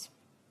 inches.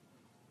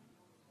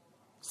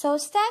 So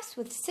steps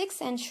with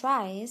 6-inch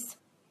rise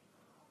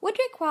would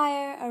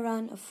require a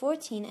run of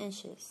 14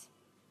 inches.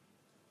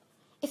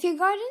 If your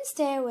garden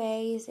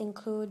stairways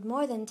include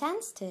more than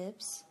 10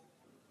 steps,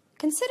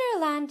 consider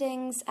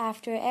landings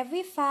after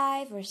every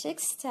 5 or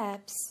 6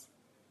 steps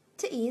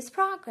to ease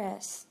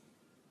progress.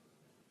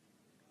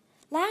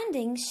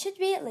 Landings should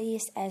be at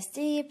least as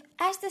deep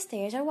as the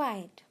stairs are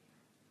wide.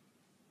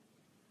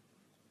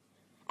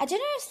 A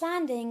generous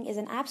landing is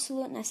an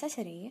absolute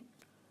necessity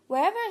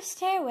wherever a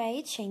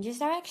stairway changes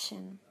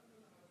direction.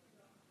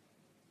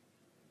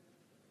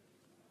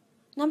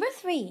 Number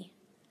 3.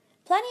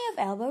 Plenty of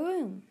elbow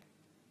room.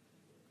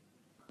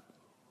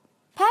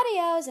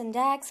 Patios and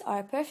decks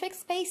are perfect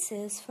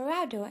spaces for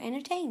outdoor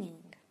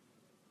entertaining.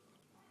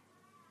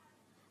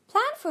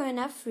 Plan for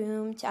enough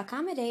room to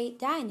accommodate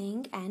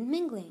dining and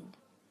mingling.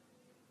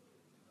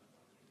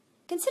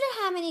 Consider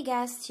how many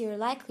guests you're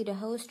likely to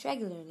host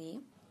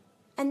regularly,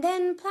 and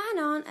then plan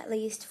on at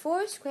least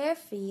 4 square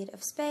feet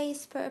of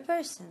space per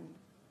person.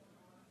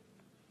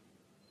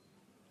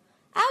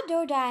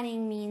 Outdoor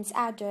dining means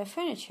outdoor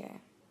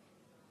furniture,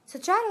 so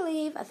try to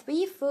leave a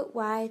 3-foot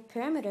wide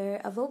perimeter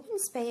of open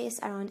space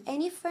around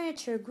any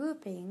furniture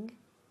grouping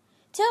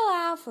to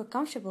allow for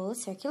comfortable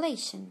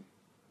circulation.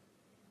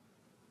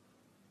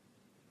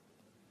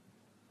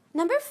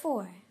 Number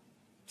 4.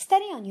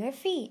 Steady on your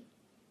feet.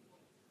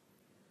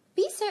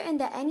 Be certain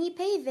that any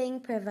paving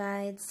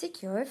provides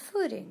secure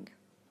footing.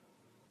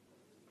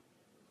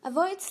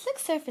 Avoid slick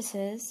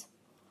surfaces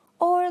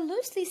or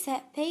loosely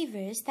set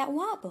pavers that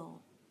wobble.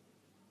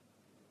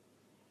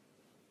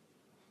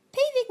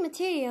 Paving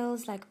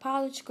materials like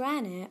polished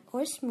granite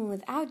or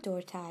smooth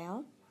outdoor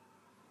tile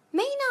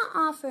may not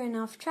offer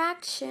enough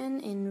traction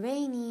in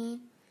rainy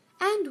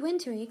and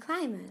wintry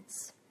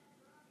climates.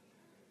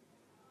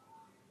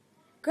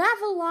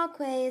 Gravel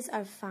walkways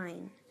are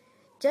fine.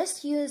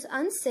 Just use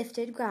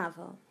unsifted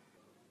gravel.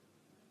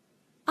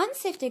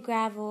 Unsifted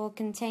gravel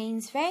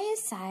contains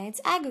various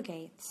size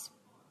aggregates,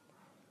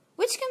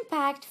 which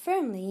compact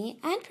firmly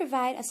and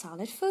provide a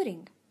solid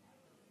footing.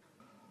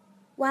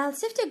 While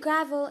sifted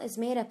gravel is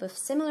made up of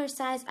similar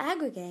size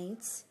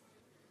aggregates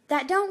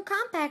that don't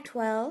compact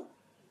well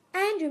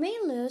and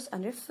remain loose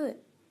underfoot.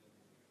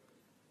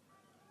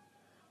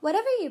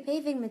 Whatever your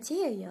paving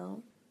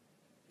material,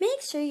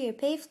 make sure your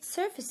paved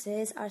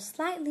surfaces are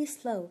slightly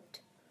sloped,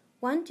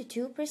 1 to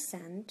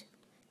 2%,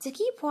 to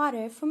keep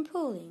water from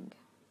pooling.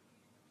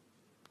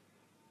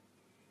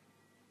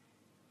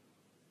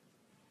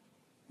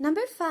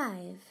 Number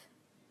 5.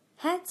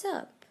 Heads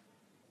up.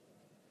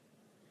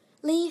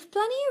 Leave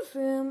plenty of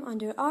room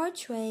under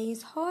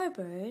archways,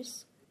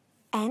 harbors,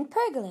 and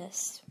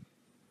pergolas.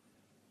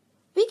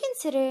 We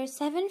consider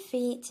 7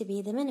 feet to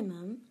be the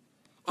minimum,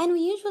 and we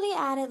usually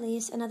add at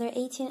least another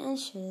 18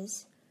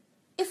 inches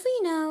if we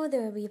know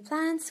there will be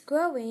plants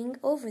growing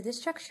over the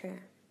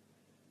structure.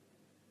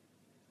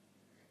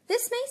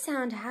 This may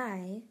sound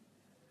high,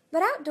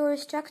 but outdoor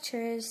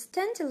structures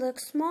tend to look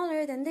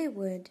smaller than they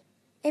would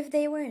if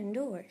they were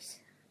indoors.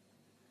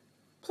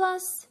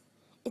 Plus,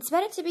 it's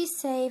better to be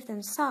safe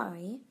than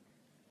sorry,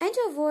 and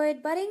to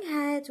avoid butting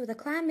heads with a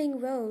climbing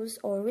rose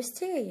or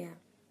wisteria.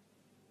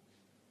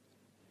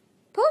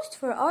 Posts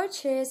for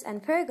arches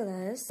and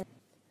pergolas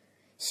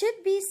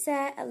should be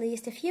set at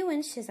least a few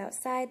inches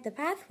outside the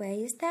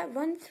pathways that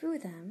run through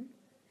them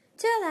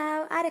to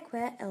allow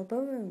adequate elbow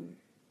room.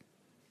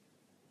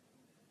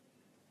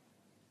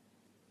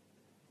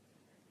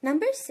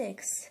 Number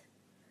 6.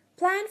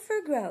 Plan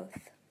for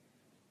growth.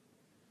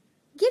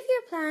 Give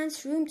your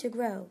plants room to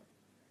grow.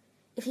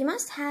 If you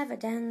must have a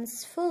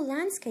dense, full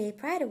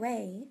landscape right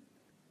away,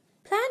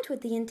 plant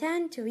with the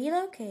intent to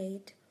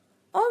relocate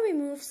or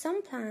remove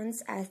some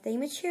plants as they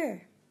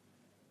mature.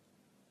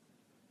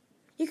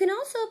 You can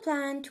also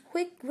plant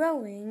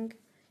quick-growing,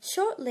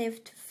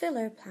 short-lived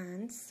filler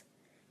plants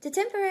to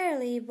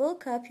temporarily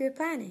bulk up your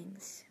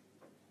plantings.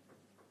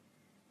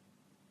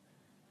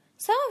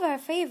 Some of our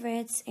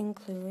favorites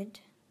include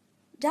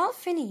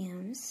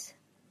delphiniums,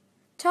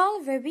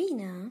 tall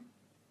verbena,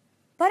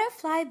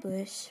 butterfly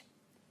bush,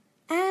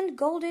 and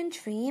golden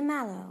tree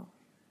mallow.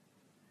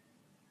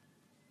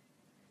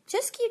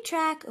 Just keep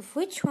track of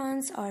which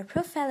ones are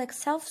prophylactic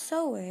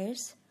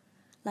self-sowers,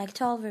 like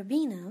tall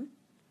verbena,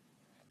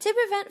 to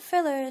prevent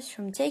fillers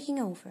from taking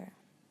over.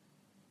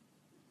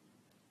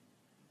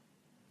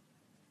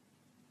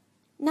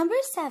 Number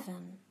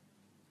 7.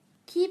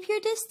 Keep your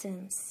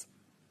distance.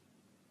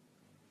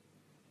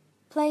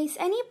 Place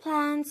any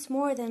plants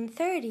more than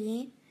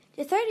 30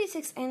 to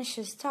 36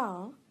 inches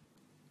tall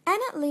and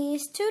at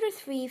least 2 to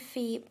 3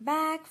 feet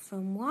back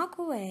from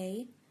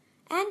walkway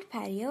and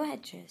patio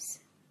edges.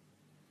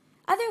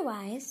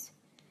 Otherwise,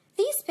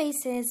 these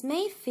spaces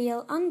may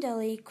feel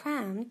unduly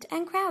cramped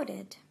and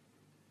crowded.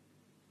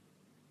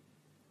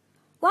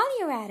 While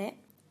you're at it,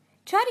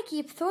 try to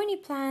keep thorny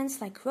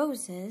plants like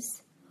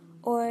roses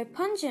or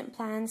pungent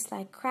plants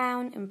like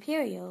crown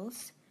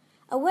imperials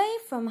away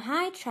from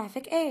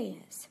high-traffic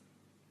areas.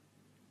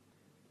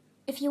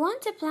 If you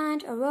want to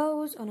plant a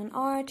rose on an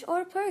arch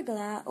or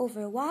pergola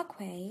over a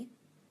walkway,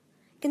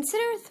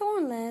 consider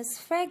thornless,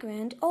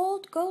 fragrant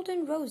old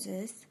golden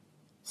roses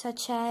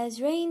such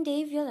as rain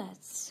day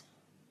violets.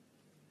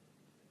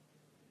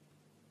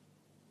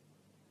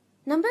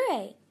 Number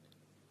 8.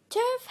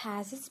 Turf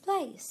has its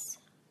place.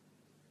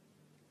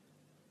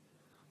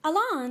 A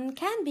lawn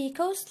can be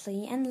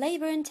costly and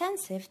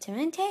labor-intensive to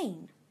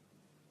maintain,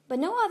 but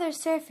no other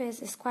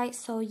surface is quite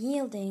so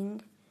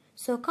yielding,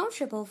 so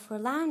comfortable for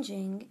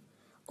lounging,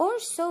 or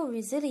so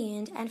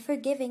resilient and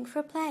forgiving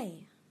for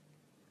play.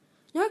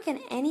 Nor can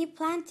any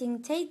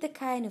planting take the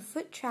kind of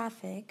foot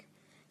traffic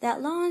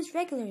that lawns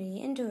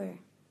regularly endure.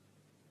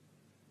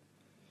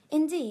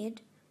 Indeed,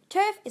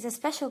 turf is a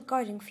special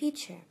garden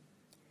feature,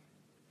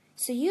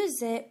 so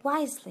use it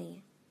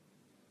wisely.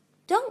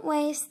 Don't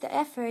waste the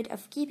effort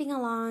of keeping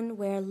a lawn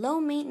where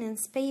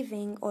low-maintenance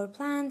paving or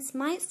plants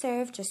might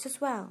serve just as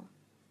well.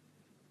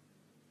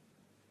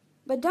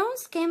 But don't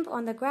skimp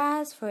on the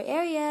grass for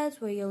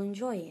areas where you'll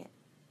enjoy it.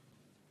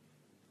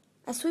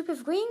 A sweep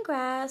of green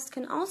grass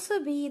can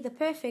also be the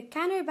perfect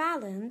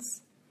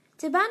counterbalance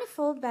to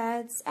manifold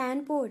beds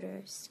and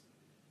borders.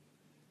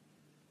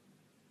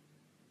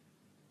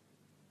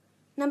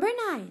 Number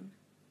 9.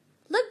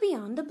 Look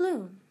beyond the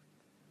bloom.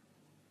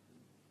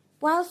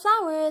 While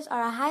flowers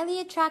are a highly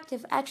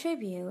attractive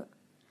attribute,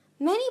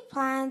 many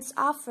plants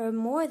offer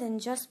more than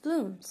just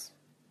blooms.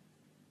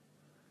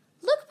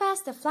 Look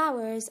past the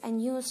flowers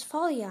and use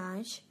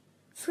foliage,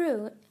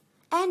 fruit,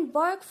 and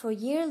bark for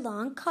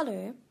year-long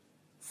color,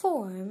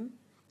 form,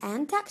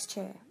 and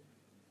texture.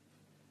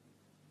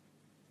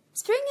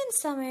 Spring and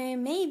summer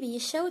may be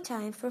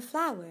showtime for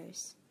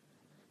flowers,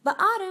 but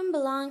autumn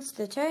belongs to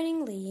the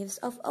turning leaves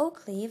of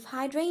oak leaf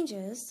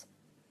hydrangeas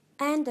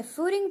and the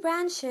fruiting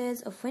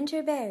branches of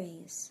winter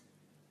berries.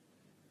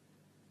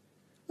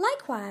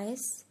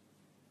 Likewise,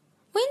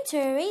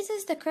 winter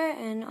raises the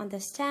curtain on the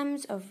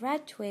stems of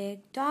red-twig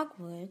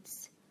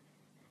dogwoods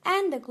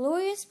and the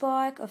glorious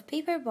bark of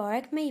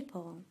paperbark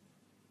maple.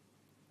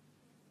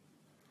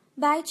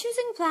 By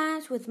choosing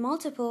plants with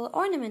multiple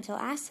ornamental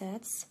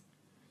assets,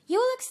 you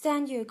will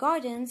extend your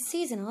garden's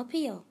seasonal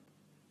appeal.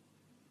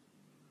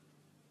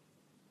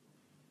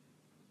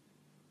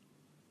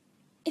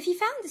 If you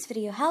found this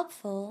video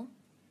helpful,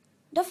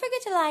 don't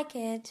forget to like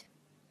it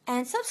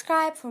and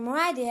subscribe for more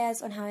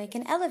ideas on how you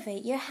can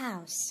elevate your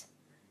house.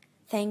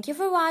 Thank you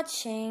for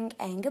watching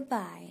and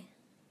goodbye.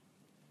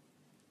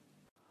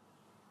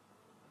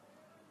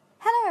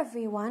 Hello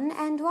everyone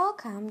and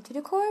welcome to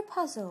the Core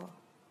Puzzle.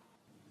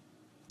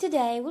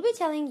 Today we'll be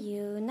telling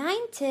you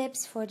 9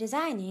 tips for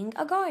designing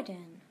a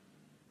garden.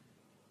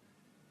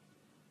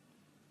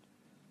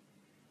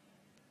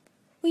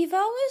 We've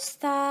always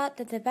thought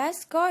that the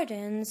best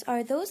gardens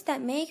are those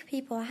that make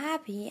people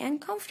happy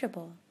and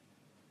comfortable.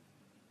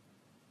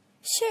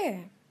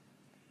 Sure,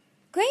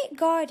 great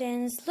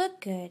gardens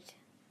look good,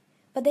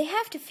 but they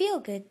have to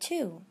feel good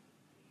too.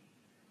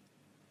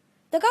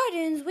 The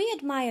gardens we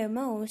admire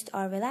most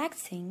are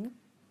relaxing,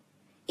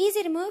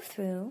 easy to move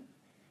through,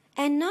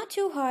 and not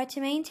too hard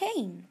to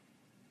maintain.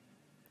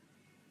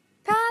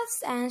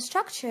 Paths and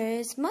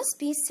structures must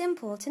be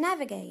simple to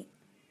navigate,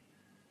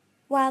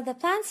 while the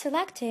plants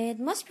selected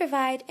must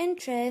provide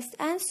interest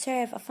and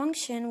serve a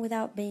function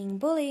without being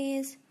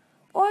bullies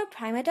or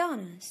prima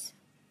donnas.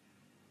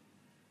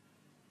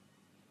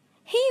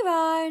 Here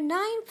are 9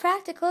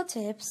 practical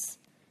tips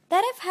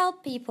that have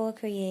helped people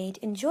create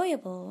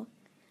enjoyable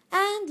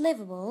and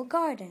livable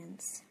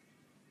gardens.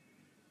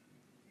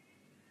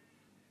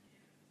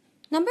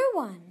 Number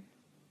 1.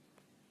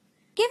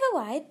 Give a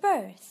wide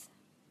berth.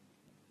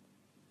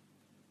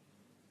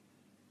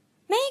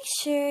 Make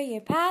sure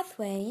your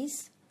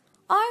pathways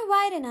are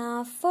wide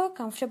enough for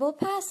comfortable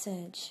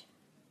passage.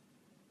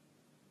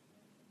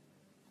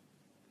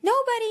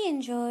 Nobody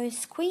enjoys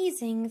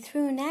squeezing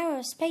through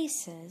narrow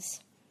spaces,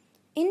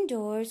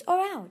 indoors or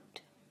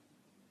out.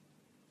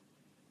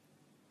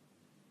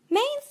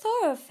 Main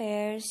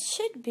thoroughfares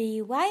should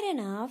be wide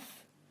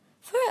enough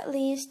for at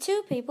least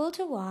 2 people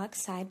to walk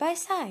side by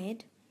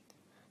side,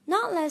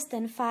 not less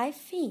than 5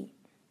 feet.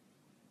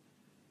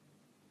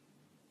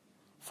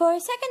 For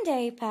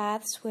secondary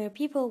paths where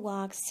people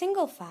walk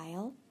single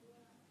file,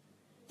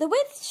 the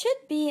width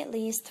should be at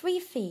least 3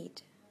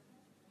 feet.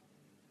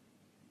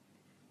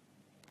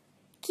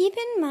 Keep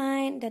in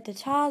mind that the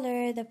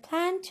taller the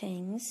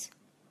plantings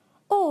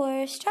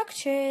or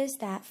structures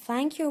that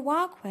flank your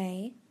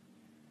walkway,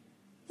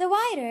 the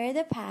wider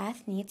the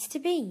path needs to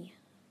be.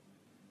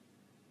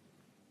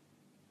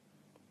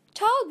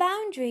 Tall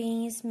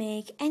boundaries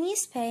make any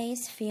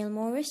space feel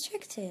more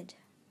restricted.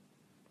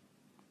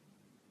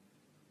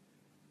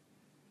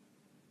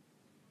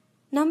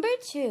 Number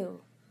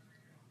 2.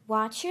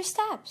 Watch your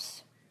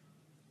steps.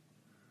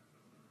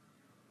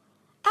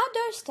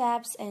 Outdoor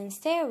steps and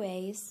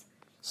stairways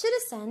should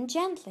ascend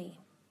gently.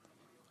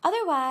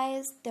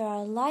 Otherwise, they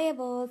are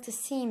liable to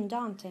seem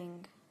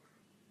daunting.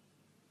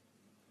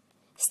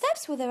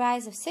 Steps with a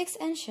rise of 6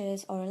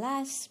 inches or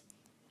less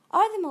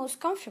are the most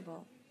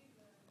comfortable.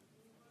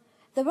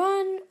 The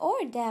run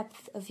or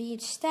depth of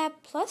each step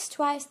plus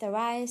twice the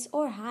rise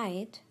or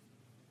height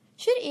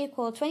should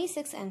equal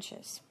 26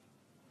 inches.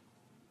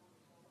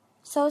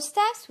 So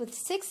steps with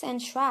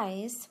 6-inch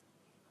rise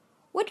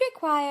would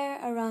require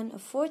a run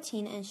of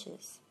 14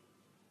 inches.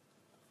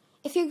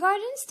 If your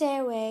garden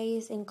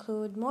stairways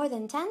include more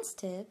than 10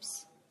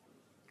 steps,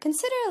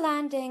 consider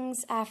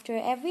landings after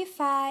every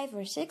 5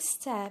 or 6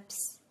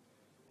 steps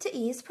to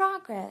ease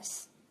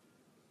progress.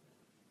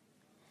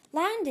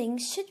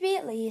 Landings should be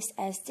at least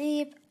as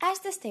deep as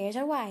the stairs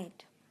are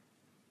wide.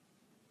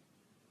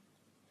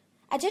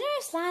 A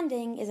generous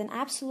landing is an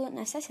absolute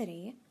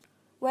necessity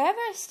wherever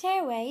a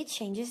stairway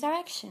changes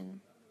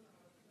direction.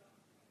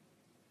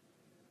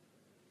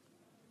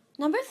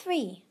 Number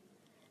 3.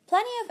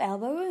 Plenty of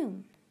elbow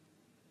room.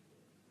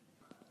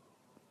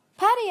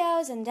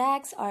 Patios and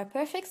decks are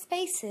perfect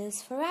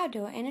spaces for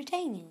outdoor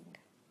entertaining.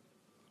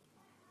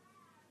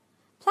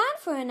 Plan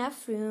for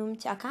enough room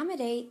to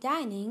accommodate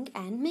dining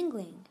and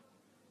mingling.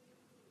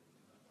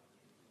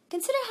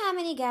 Consider how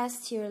many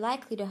guests you're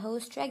likely to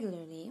host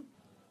regularly,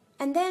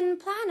 and then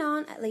plan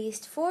on at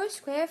least 4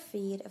 square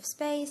feet of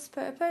space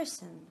per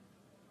person.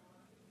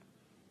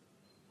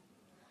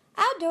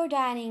 Outdoor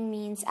dining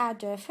means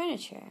outdoor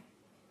furniture,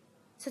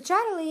 so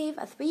try to leave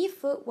a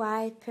 3-foot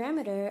wide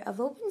perimeter of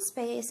open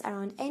space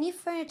around any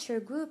furniture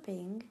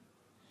grouping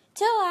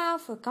to allow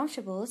for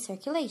comfortable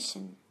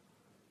circulation.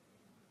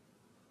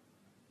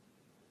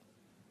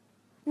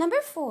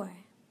 Number 4.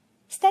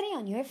 Steady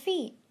on your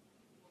feet.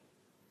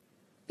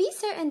 Be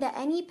certain that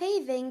any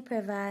paving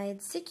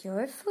provides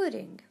secure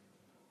footing.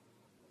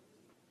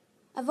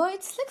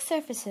 Avoid slick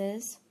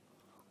surfaces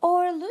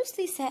or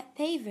loosely set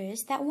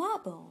pavers that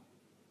wobble.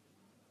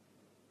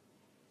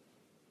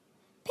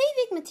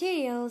 Paving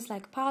materials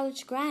like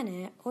polished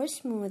granite or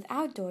smooth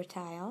outdoor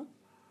tile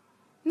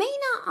may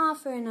not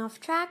offer enough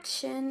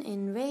traction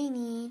in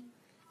rainy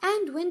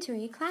and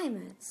wintry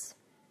climates.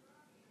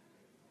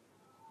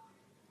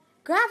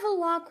 Gravel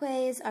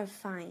walkways are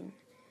fine.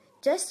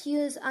 Just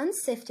use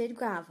unsifted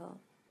gravel.